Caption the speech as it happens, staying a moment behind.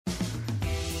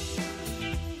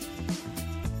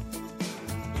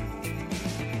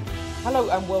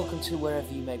Hello and welcome to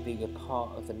wherever you may be, a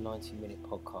part of the 90-Minute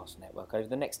Podcast Network. Over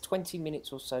the next 20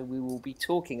 minutes or so, we will be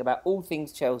talking about all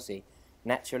things Chelsea.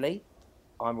 Naturally,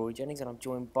 I'm Rory Jennings and I'm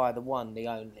joined by the one, the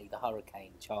only, the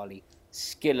Hurricane, Charlie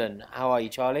Skillen. How are you,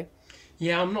 Charlie?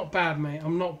 Yeah, I'm not bad, mate.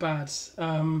 I'm not bad.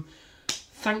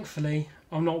 Thankfully,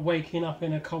 I'm not waking up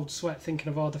in a cold sweat thinking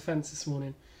of our defence this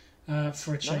morning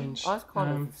for a change. No, I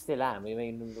kind of still am. I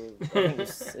mean, I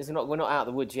think we're not out of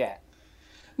the woods yet.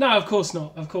 No, of course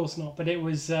not. Of course not. But it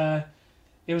was a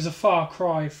far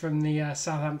cry from the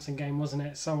Southampton game, wasn't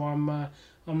it? So I'm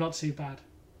not too bad.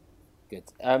 Good.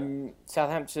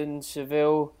 Southampton,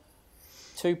 Seville,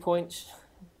 2 points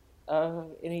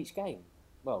in each game.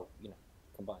 Well,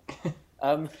 combined.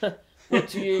 What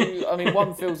do you? I mean,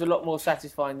 one feels a lot more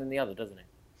satisfying than the other, doesn't it?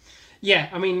 Yeah,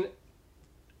 I mean,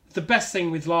 the best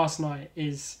thing with last night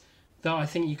is that I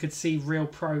think you could see real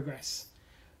progress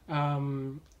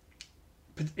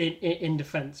in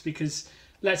defence, because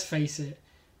let's face it,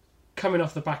 coming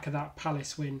off the back of that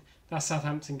Palace win, that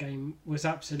Southampton game was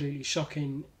absolutely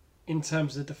shocking in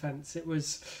terms of defence. It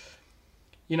was,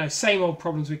 same old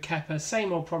problems with Kepa,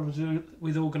 same old problems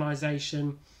with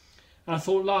organisation. And I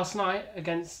thought last night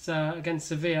against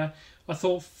Sevilla, I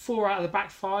thought 4 out of the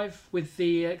back 5, with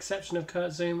the exception of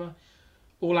Kurt Zouma,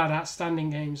 all had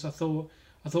outstanding games. I thought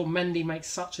Mendy makes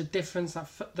such a difference.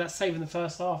 That save in the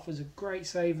first half was a great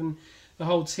save, and the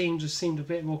whole team just seemed a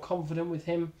bit more confident with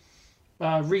him.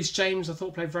 Reece James, I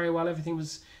thought, played very well. Everything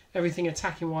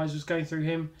attacking wise was going through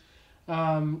him.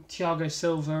 Thiago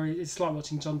Silva, it's like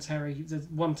watching John Terry. The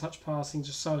one-touch passing,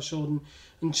 just so assured,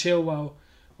 and Chilwell.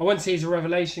 I wouldn't say he's a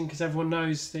revelation because everyone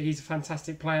knows that he's a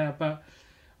fantastic player, but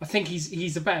I think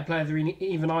he's a better player than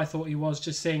even I thought he was,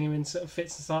 just seeing him in sort of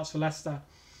fits and starts for Leicester.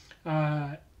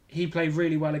 He played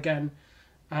really well again,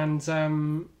 and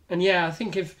yeah, I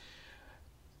think if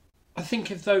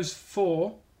those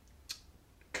 4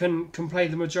 can play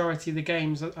the majority of the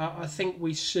games, I think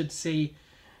we should see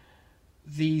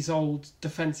these old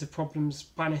defensive problems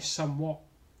banished somewhat.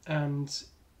 And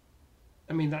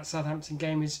I mean, that Southampton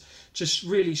game is just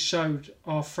really showed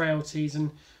our frailties,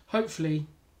 and hopefully,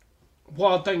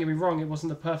 while don't get me wrong, it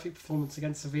wasn't a perfect performance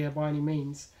against Sevilla by any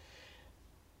means,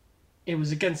 it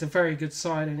was against a very good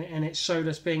side, and it showed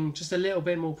us being just a little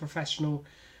bit more professional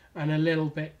and a little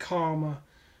bit calmer,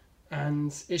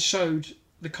 and it showed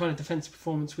the kind of defensive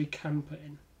performance we can put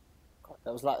in. God,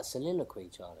 that was like a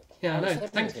soliloquy, Charlie. Yeah, I know.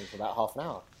 Thanks for about half an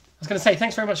hour. I was going to say,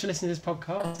 thanks very much for listening to this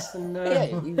podcast. And, yeah,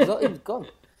 he was gone.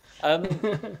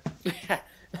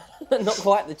 Not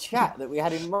quite the chat that we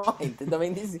had in mind. I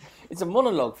mean, it's a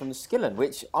monologue from the Skillen,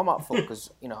 which I'm up for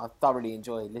because I thoroughly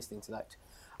enjoy listening to that.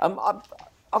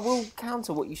 I will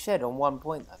counter what you said on one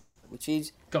point though, which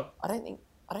is I don't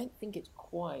think it's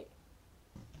quite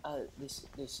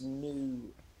this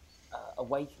new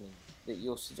awakening that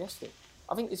you're suggesting.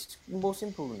 I think it's more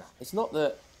simple than that. It's not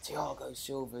that Thiago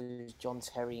Silva is John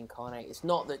Terry incarnate. It's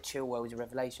not that Chilwell is a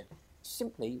revelation.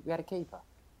 Simply, we had a keeper.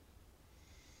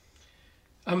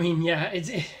 I mean, yeah.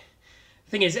 The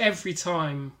thing is, every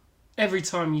time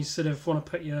you sort of want to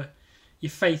put your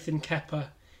faith in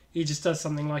Kepa, he just does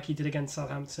something like he did against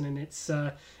Southampton, and it's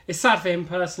sad for him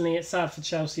personally. It's sad for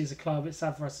Chelsea as a club. It's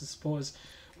sad for us as supporters.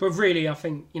 But really, I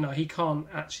think he can't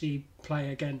actually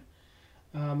play again.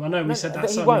 I know we said that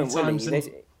so many times.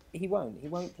 He won't. He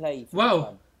won't play.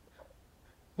 Well,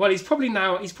 he's probably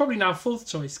now fourth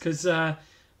choice because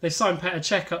they've signed Petr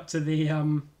Cech up to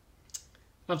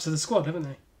the squad, haven't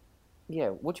they? Yeah.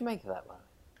 What do you make of that, man?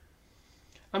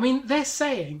 I mean, they're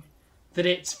saying that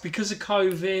it's because of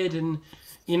COVID, and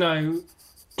you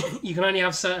can only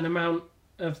have a certain amount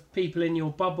of people in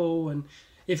your bubble, and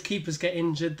if keepers get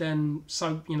injured, then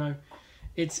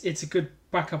it's a good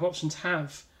backup option to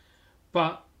have.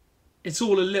 But it's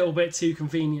all a little bit too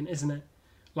convenient, isn't it?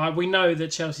 Like, we know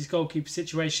that Chelsea's goalkeeper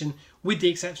situation, with the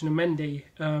exception of Mendy,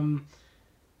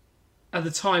 at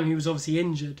the time he was obviously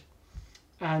injured.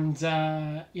 And,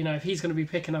 if he's going to be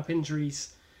picking up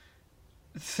injuries,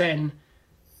 then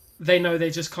they know they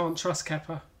just can't trust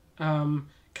Kepa.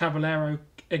 Caballero,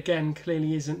 again,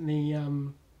 clearly isn't the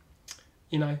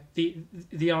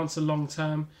answer long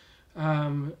term.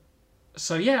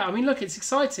 So, yeah, I mean, look, it's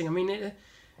exciting. I mean,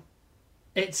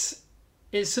 it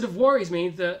sort of worries me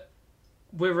that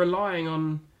we're relying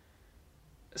on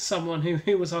someone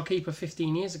who was our keeper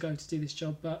 15 years ago to do this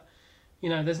job, but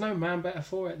there's no man better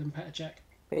for it than Petr Cech.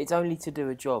 But it's only to do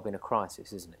a job in a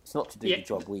crisis, isn't it? It's not to do the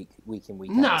job week in,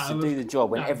 week out. It's to do the job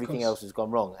when everything else has gone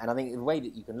wrong. And I think the way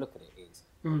that you can look at it is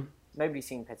nobody's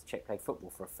seen Petr Cech play football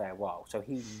for a fair while, so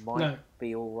he might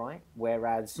be all right,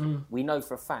 whereas we know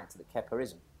for a fact that Kepa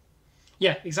isn't.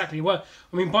 Yeah, exactly. Well,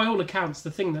 I mean, by all accounts, the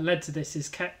thing that led to this is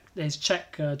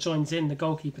Cech joins in the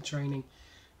goalkeeper training,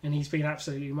 and he's been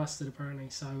absolutely mustard apparently.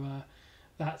 So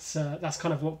that's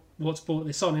kind of what's brought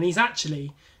this on. And he's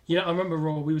actually, I remember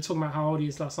Raw. We were talking about how old he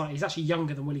is last night. He's actually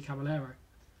younger than Willy Caballero.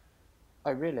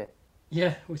 Oh, really?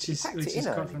 Yeah, which is quite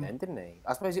funny. Then, didn't he?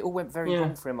 I suppose it all went very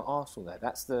wrong for him at Arsenal. There,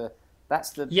 that's the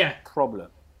problem.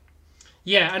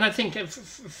 Yeah, and I think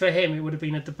for him it would have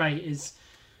been a debate: is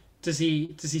does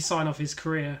he sign off his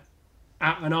career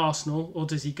at an Arsenal, or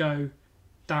does he go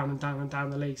down and down and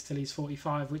down the leagues till he's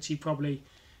 45, which he probably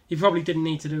didn't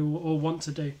need to do or want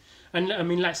to do. And I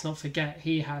mean, let's not forget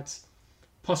he had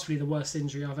possibly the worst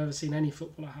injury I've ever seen any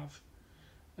footballer have,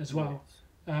 as well.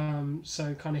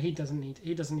 So kind of he doesn't need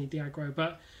the aggro.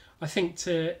 But I think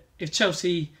if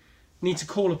Chelsea need to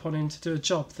call upon him to do a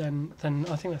job, then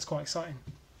I think that's quite exciting.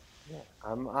 Yeah.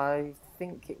 I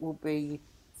think it will be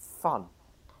fun,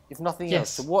 if nothing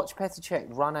else, to watch Petr Cech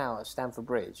run out at Stamford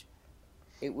Bridge.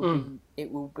 It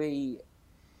will be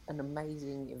an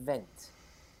amazing event,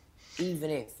 even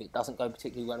if it doesn't go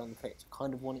particularly well on the pitch. I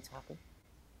kind of want it to happen.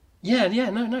 Yeah,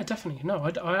 no, definitely. No,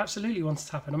 I absolutely want it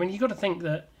to happen. I mean, you got to think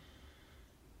that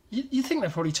you think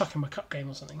they're probably chucking him a cup game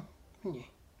or something, wouldn't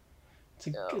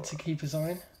you? To keep his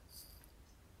eye on.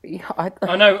 Yeah,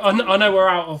 I know we're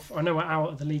out of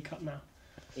the League Cup now.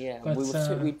 Yeah, but,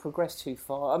 we progressed too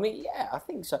far. I mean, yeah, I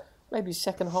think so. Maybe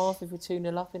second half if we're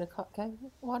 2-0 up in a cup game.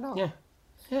 Why not? Yeah.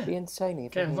 Be entertaining.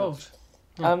 Get involved.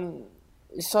 Yeah.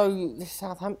 So this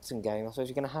Southampton game, I suppose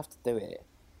you're going to have to do it.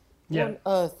 Yeah. What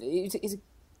on earth?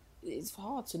 It's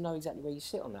hard to know exactly where you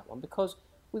sit on that one because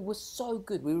we were so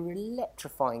good. We were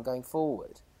electrifying going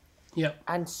forward. Yeah.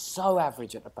 And so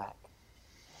average at the back.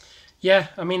 Yeah,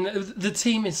 I mean the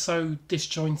team is so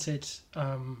disjointed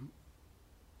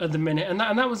at the minute, and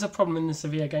that was a problem in the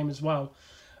Sevilla game as well.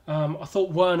 I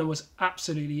thought Werner was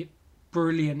absolutely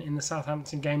brilliant in the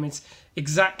Southampton game. It's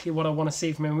exactly what I want to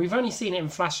see from him. We've only seen it in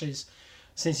flashes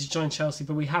since he's joined Chelsea,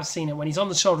 but we have seen it when he's on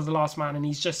the shoulder of the last man, and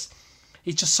he's just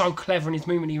so clever in his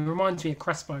movement. He reminds me of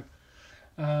Crespo.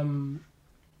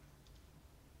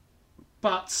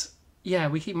 But yeah,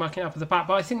 we keep marking it up at the back.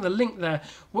 But I think the link there,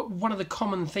 one of the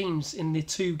common themes in the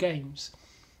two games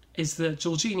is that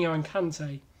Jorginho and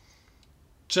Kante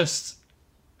just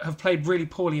have played really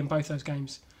poorly in both those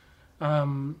games.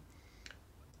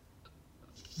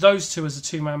 Those two as a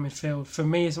two-man midfield, for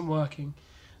me, isn't working.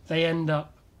 They end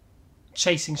up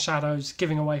chasing shadows,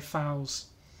 giving away fouls.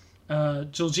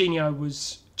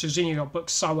 Jorginho got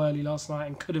booked so early last night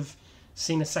and could have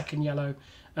seen a second yellow.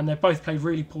 And they both played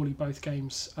really poorly both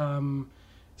games.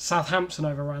 Southampton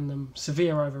overran them.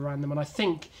 Sevilla overran them. And I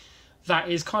think that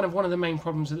is kind of one of the main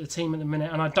problems at the team at the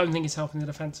minute. And I don't think it's helping the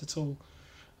defence at all.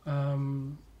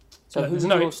 So who would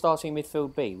your starting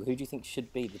midfield be? Who do you think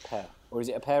should be the pair? Or is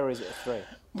it a pair or is it a three?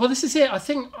 Well, this is it.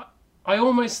 I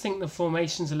almost think the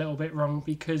formation's a little bit wrong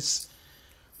because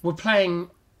we're playing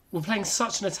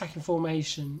such an attacking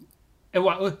formation. I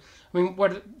mean,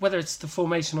 whether it's the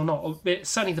formation or not,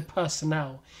 certainly the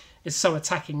personnel is so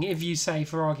attacking. If you say,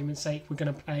 for argument's sake, we're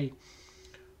going to play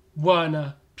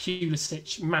Werner,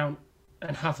 Pulisic, Mount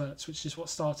and Havertz, which is what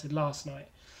started last night.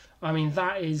 I mean,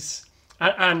 that is...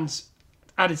 And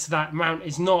added to that, Mount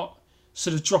is not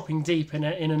sort of dropping deep in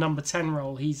a number 10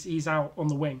 role. He's out on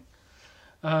the wing.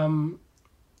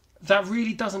 That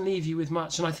really doesn't leave you with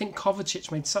much. And I think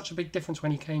Kovacic made such a big difference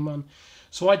when he came on.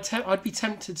 So I'd be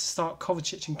tempted to start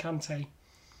Kovacic and Kante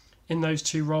in those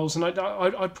two roles. And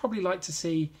I'd probably like to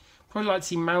see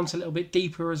Mount a little bit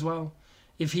deeper as well.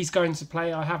 If he's going to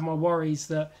play, I have my worries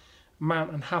that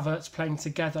Mount and Havertz playing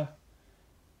together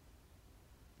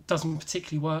doesn't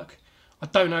particularly work. I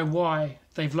don't know why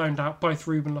they've loaned out both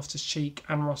Ruben Loftus-Cheek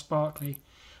and Ross Barkley.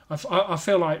 I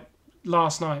feel like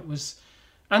last night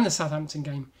and the Southampton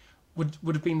game would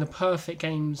have been the perfect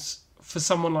games for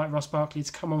someone like Ross Barkley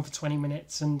to come on for 20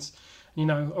 minutes and,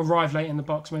 arrive late in the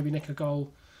box, maybe nick a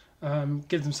goal,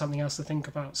 give them something else to think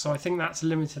about. So I think that's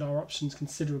limited our options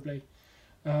considerably.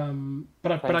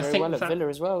 But I think very well at Villa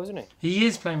as well, isn't he? He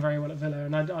is playing very well at Villa,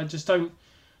 and I just don't.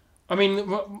 I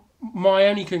mean, my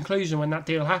only conclusion when that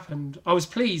deal happened, I was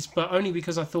pleased, but only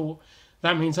because I thought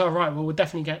that means, we'll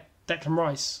definitely get Declan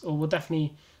Rice, or we'll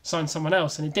definitely sign someone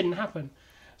else, and it didn't happen.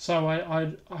 So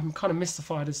I'm kind of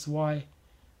mystified as to why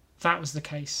that was the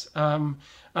case. And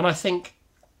I think,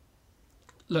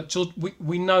 look,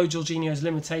 we know Jorginho's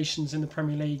limitations in the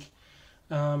Premier League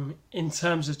in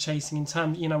terms of chasing,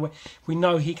 we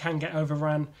know he can get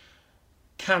overrun.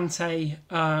 Kante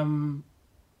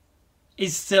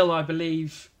is still, I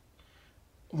believe,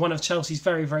 one of Chelsea's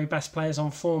very, very best players on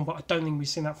form, but I don't think we've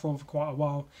seen that form for quite a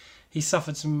while. He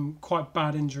suffered some quite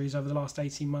bad injuries over the last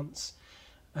 18 months.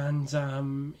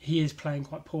 and he is playing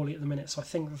quite poorly at the minute. So I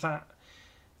think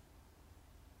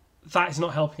that is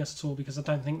not helping us at all, because I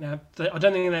don't think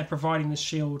they're providing the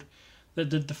shield that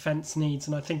the defence needs.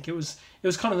 And I think it was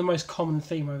kind of the most common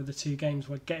theme over the two games,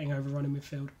 were getting overrun in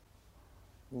midfield.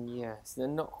 Yes, they're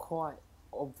not quite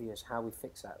obvious how we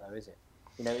fix that though, is it?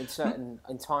 You know,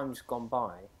 in times gone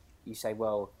by, you say,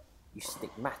 well, you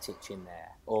stick Matic in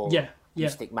there, or you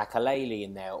stick Makalele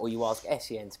in there, or you ask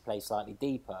Essien to play slightly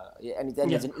deeper, and then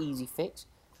there's an easy fix.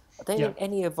 I don't think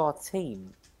any of our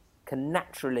team can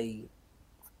naturally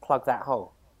plug that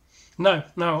hole. No.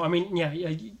 I mean,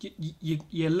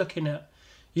 you're looking at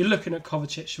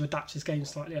Kovacic to adapt his game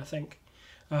slightly. I think,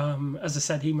 as I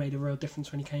said, he made a real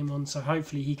difference when he came on. So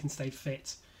hopefully he can stay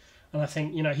fit. And I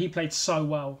think, he played so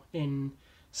well in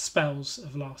spells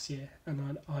of last year,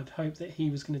 and I'd hope that he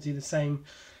was going to do the same.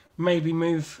 Maybe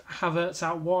move Havertz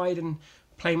out wide and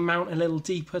play Mount a little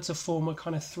deeper to form a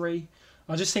kind of three.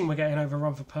 I just think we're getting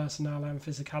overrun for personnel and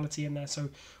physicality in there, so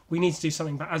we need to do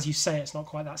something. But as you say, it's not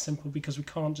quite that simple, because we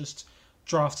can't just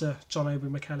draft a John Obi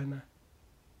Mikel in there.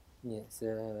 Yes,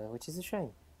 which is a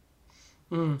shame.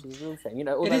 Which is a real shame.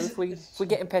 Although if we're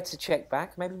getting Petr Cech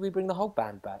back, maybe we bring the whole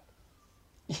band back.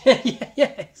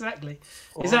 Yeah, exactly.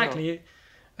 Exactly.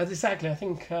 I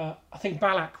think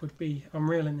Ballack would be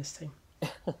unreal in this team.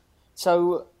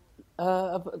 So,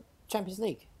 Champions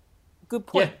League. Good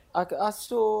point. Yeah. I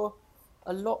saw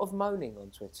a lot of moaning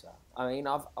on Twitter. I mean,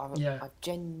 I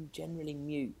generally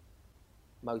mute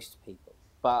most people,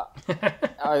 but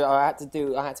I had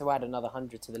to add another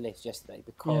 100 to the list yesterday,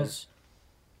 because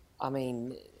I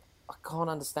mean, I can't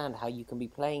understand how you can be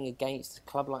playing against a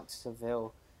club like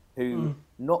Seville, who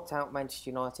knocked out Manchester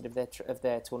United of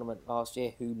their tournament last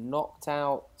year, who knocked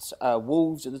out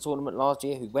Wolves at the tournament last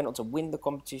year, who went on to win the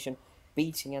competition,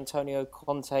 beating Antonio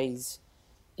Conte's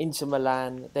Inter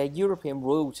Milan. They're European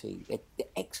royalty. They're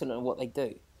excellent at what they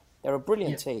do. They're a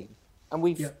brilliant team. And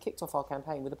we've kicked off our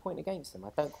campaign with a point against them. I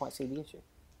don't quite see the issue.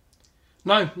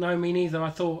 No, me neither. I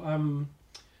thought,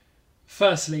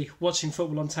 firstly, watching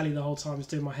football on telly the whole time was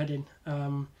doing my head in.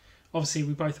 Obviously,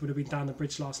 we both would have been down the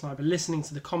bridge last night, but listening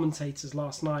to the commentators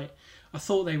last night, I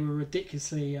thought they were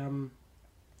ridiculously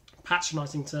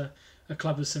patronising to a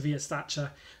club of Sevilla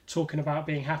stature, talking about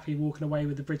being happy walking away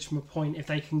with the bridge from a point if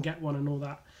they can get one and all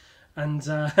that. And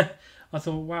I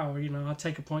thought, wow, I'd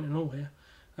take a point and all here.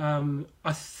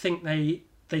 I think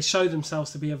they showed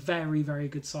themselves to be a very, very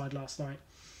good side last night.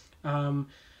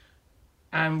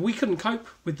 And we couldn't cope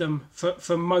with them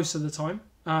for most of the time.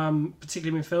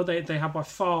 Particularly midfield, they had by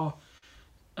far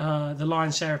the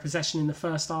lion's share of possession in the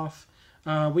first half.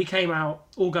 We came out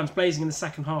all guns blazing in the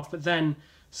second half, but then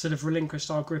sort of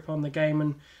relinquished our grip on the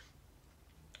game.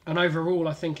 And overall,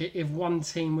 I think if one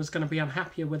team was going to be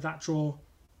unhappier with that draw,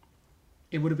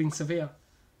 it would have been Sevilla.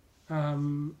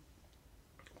 But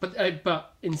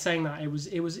in saying that, it was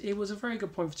a very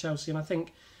good point for Chelsea, and I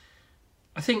think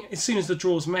as soon as the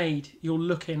draw's made, you're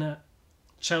looking at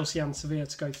Chelsea and Sevilla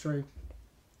to go through.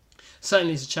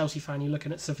 Certainly as a Chelsea fan, you're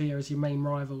looking at Sevilla as your main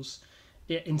rivals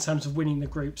in terms of winning the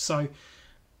group. So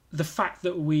the fact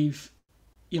that with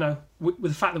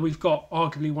the fact that we've got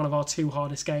arguably one of our two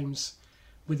hardest games,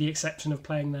 with the exception of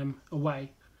playing them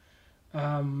away,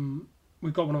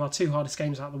 we've got one of our two hardest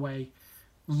games out of the way,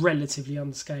 relatively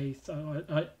unscathed.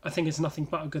 I think it's nothing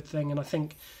but a good thing, and I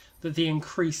think that the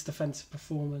increased defensive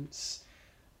performance,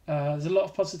 there's a lot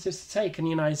of positives to take.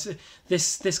 And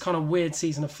it's this kind of weird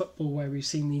season of football where we've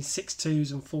seen these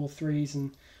 6-2s and 4-3s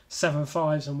and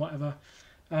 7-5s and whatever.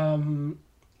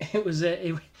 It was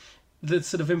the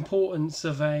sort of importance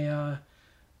of a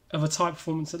tight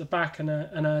performance at the back and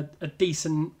a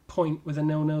decent point with a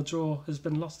 0-0 draw has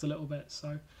been lost a little bit.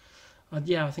 So I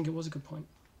think it was a good point.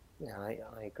 Yeah,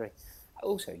 I agree.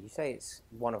 Also, you say it's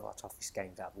one of our toughest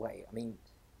games out of the way. I mean,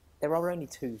 there are only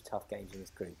two tough games in this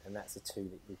group, and that's the two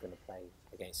that we're going to play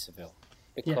against Seville.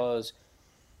 Because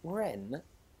Rennes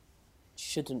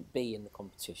shouldn't be in the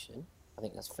competition. I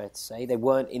think that's fair to say. They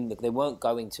weren't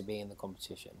going to be in the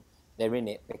competition. They're in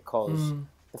it because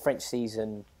the French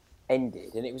season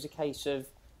ended, and it was a case of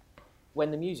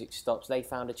when the music stops, they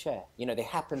found a chair. They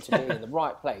happened to be in the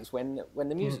right place when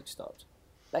the music stopped.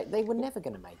 They were never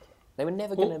going to make it. They were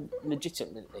never going to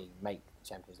legitimately make the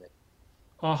Champions League.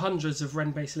 Our hundreds of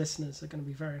Rennes-based listeners are going to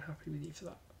be very happy with you for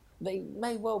that. They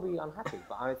may well be unhappy,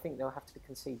 but I think they'll have to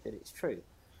concede that it's true.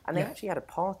 And they actually had a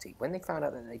party when they found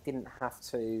out that they didn't have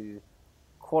to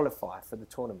qualify for the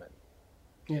tournament.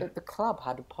 Yeah. The club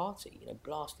had a party,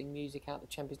 blasting music out the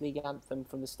Champions League anthem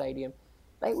from the stadium.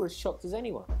 They were as shocked as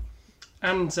anyone.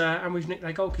 And we've nicked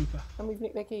their goalkeeper.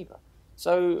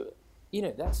 So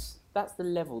that's the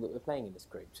level that we're playing in this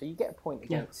group. So you get a point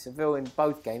Yeah. against Seville in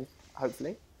both games,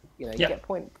 hopefully. You Yeah. get a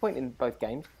point in both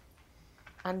games,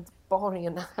 and barring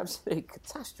an absolute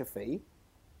catastrophe,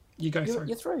 You go through.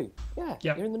 you're through. Yeah,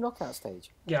 Yeah. you're in the knockout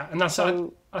stage. Yeah, and that's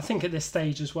So- I think at this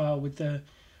stage as well with the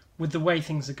way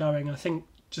things are going, I think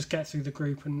just get through the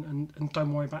group and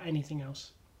don't worry about anything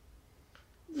else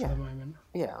for the moment.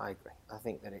 Yeah, I agree. I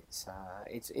think that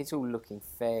it's all looking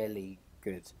fairly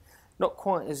good. Not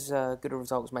quite as good a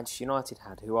result as Manchester United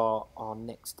had, who are our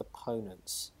next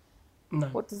opponents. No.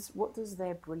 What does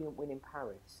their brilliant win in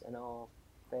Paris and our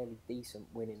fairly decent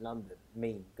win in London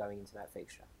mean going into that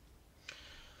fixture?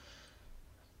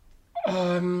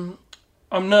 I'm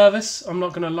nervous. I'm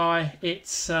not going to lie.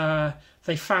 It's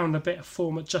they found a bit of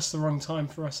form at just the wrong time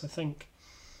for us, I think.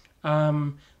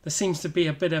 There seems to be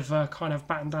a bit of a kind of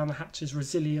batten down the hatches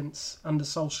resilience under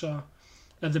Solskjaer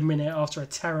at the minute after a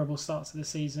terrible start to the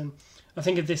season. I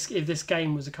think if this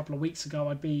game was a couple of weeks ago,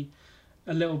 I'd be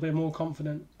a little bit more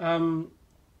confident.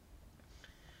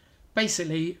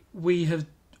 Basically, we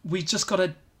just got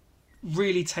to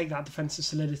really take that defensive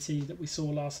solidity that we saw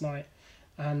last night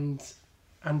and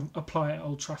apply it at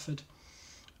Old Trafford.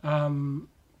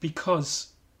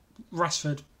 Because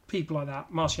Rashford, people like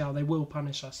that, Martial, they will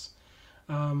punish us.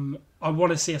 I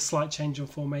want to see a slight change in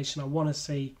formation. I want to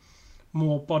see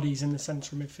more bodies in the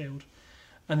centre of midfield.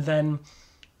 And then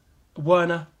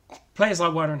Werner, players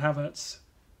like Werner and Havertz,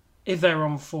 if they're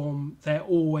on form, they're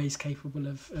always capable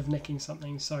of nicking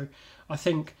something. So I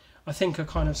think a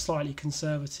kind of slightly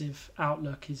conservative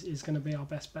outlook is going to be our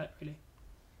best bet, really.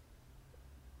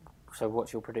 So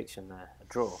what's your prediction there? A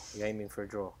draw? You're aiming for a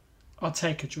draw? I'll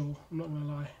take a draw. I'm not going to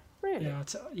lie. Really?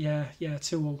 Yeah, 2-2.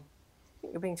 I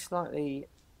think you're being slightly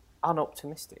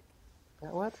unoptimistic. Is that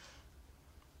a word?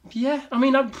 Yeah, I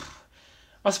mean,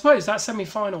 I suppose that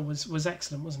semi-final was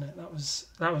excellent, wasn't it? That was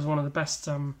one of the best.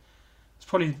 It's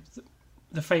probably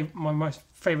my most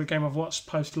favourite game I've watched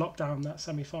post lockdown. That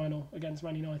semi-final against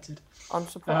Man United. I'm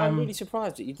surprised. I'm really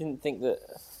surprised that you didn't think that.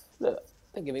 Look,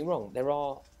 don't get me wrong. There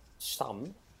are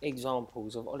some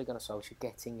examples of Ole Gunnar Solskjaer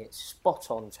getting it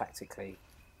spot on tactically.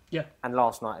 Yeah. And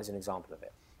last night is an example of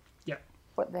it. Yeah.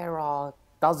 But there are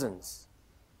dozens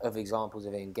of examples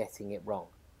of him getting it wrong.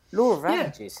 Law of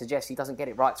averages suggests he doesn't get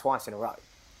it right twice in a row.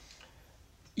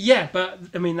 Yeah, but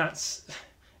I mean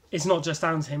it's not just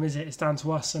down to him, is it? It's down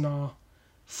to us and our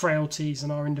frailties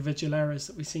and our individual errors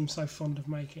that we seem so fond of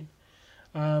making.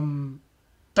 Don't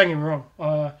get me wrong.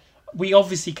 We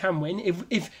obviously can win.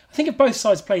 If I think if both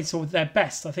sides played to their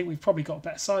best, I think we've probably got a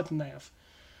better side than they have.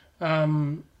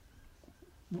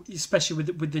 Especially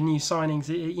with the new signings,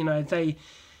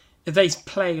 if they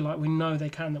play like we know they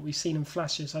can, that we've seen in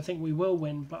flashes, I think we will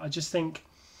win. But I just think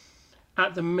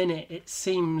at the minute it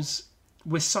seems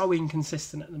we're so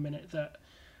inconsistent at the minute that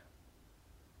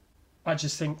I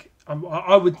just think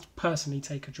I would personally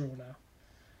take a draw now.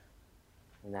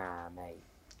 Nah, mate.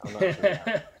 I'm not doing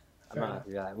that. I'm not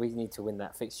doing that. We need to win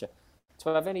that fixture. To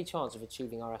have any chance of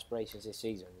achieving our aspirations this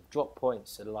season, we've dropped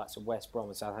points to the likes of West Brom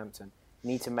and Southampton.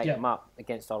 We need to make them up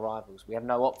against our rivals. We have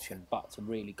no option but to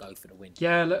really go for the win.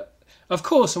 Yeah, look, of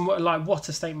course, and what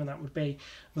a statement that would be.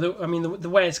 I mean, the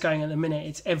way it's going at the minute,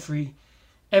 it's every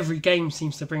game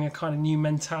seems to bring a kind of new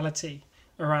mentality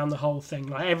around the whole thing.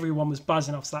 Like everyone was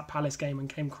buzzing after that Palace game and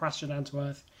came crashing down to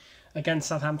earth against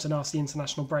Southampton after the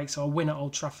international break. So a win at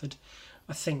Old Trafford,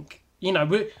 I think,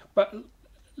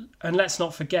 and let's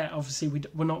not forget, obviously,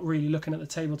 we're not really looking at the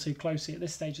table too closely at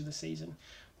this stage of the season,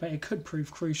 but it could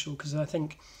prove crucial because I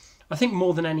think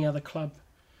more than any other club,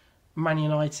 Man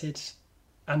United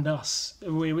and us,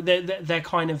 they're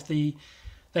kind of the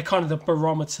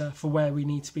barometer for where we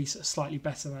need to be sort of slightly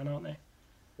better than, aren't they?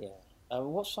 Yeah.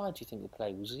 What side do you think will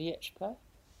play? Will Ziyech play?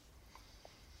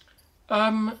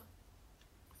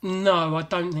 No, I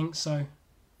don't think so.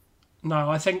 No,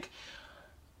 I think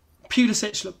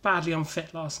Pulisic looked badly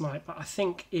unfit last night, but I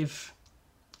think with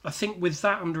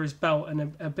that under his belt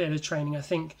and a bit of training, I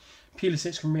think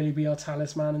Pulisic can really be our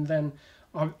talisman. And then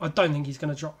I don't think he's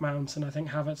going to drop Mount, and I think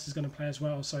Havertz is going to play as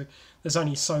well. So there's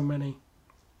only so many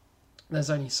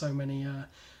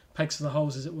pegs for the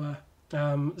holes, as it were.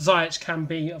 Ziyech can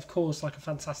be, of course, like a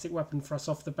fantastic weapon for us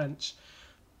off the bench.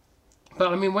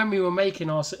 But I mean, when we were making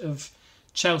our sort of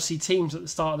Chelsea teams at the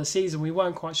start of the season, we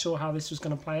weren't quite sure how this was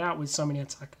going to play out with so many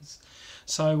attackers.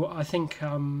 So I think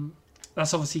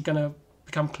that's obviously going to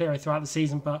become clearer throughout the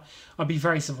season, but I'd be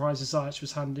very surprised if Ziyech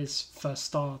was handed his first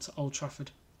start at Old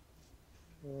Trafford.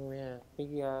 Yeah,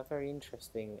 be very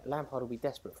interesting. Lampard will be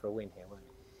desperate for a win here, won't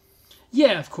he?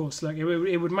 Yeah, of course. Look,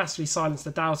 it would massively silence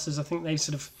the doubters. I think they've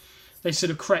sort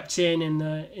of crept in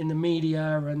the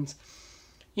media, and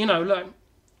look,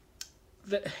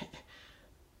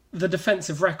 the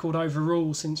defensive record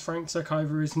overall since Frank took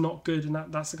over is not good, and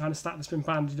that's the kind of stat that's been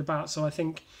bandied about. So I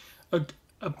think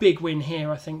a big win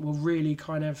here, I think, will really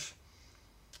kind of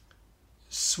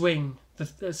swing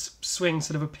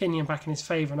sort of opinion back in his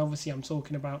favour. And obviously I'm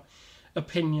talking about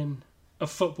opinion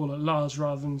of football at large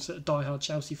rather than sort of diehard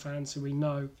Chelsea fans who we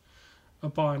know are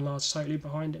by and large totally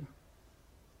behind him.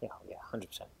 Yeah,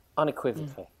 100%.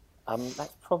 Unequivocally.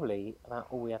 That's probably about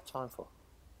all we have time for.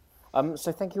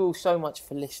 So thank you all so much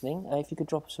for listening. If you could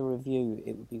drop us a review,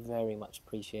 it would be very much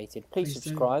appreciated. Please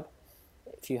subscribe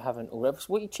if you haven't already.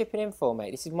 What are you chipping in for,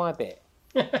 mate? This is my bit.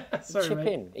 Sorry, chip mate.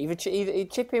 in. Either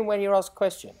chip in when you're asked a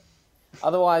question.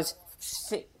 Otherwise,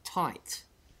 sit tight.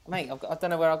 Mate, I don't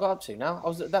know where I got up to now.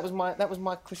 That was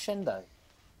my crescendo.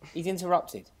 He's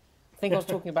interrupted. I think I was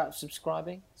talking about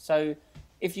subscribing. So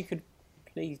if you could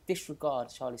please disregard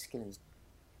Charlie Skillen's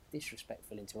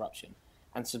disrespectful interruption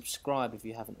and subscribe if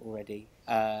you haven't already,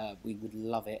 we would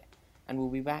love it. And we'll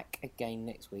be back again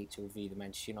next week to review the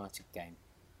Manchester United game.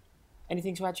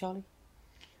 Anything to add, Charlie?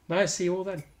 No, see you all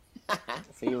then.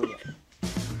 See you all again.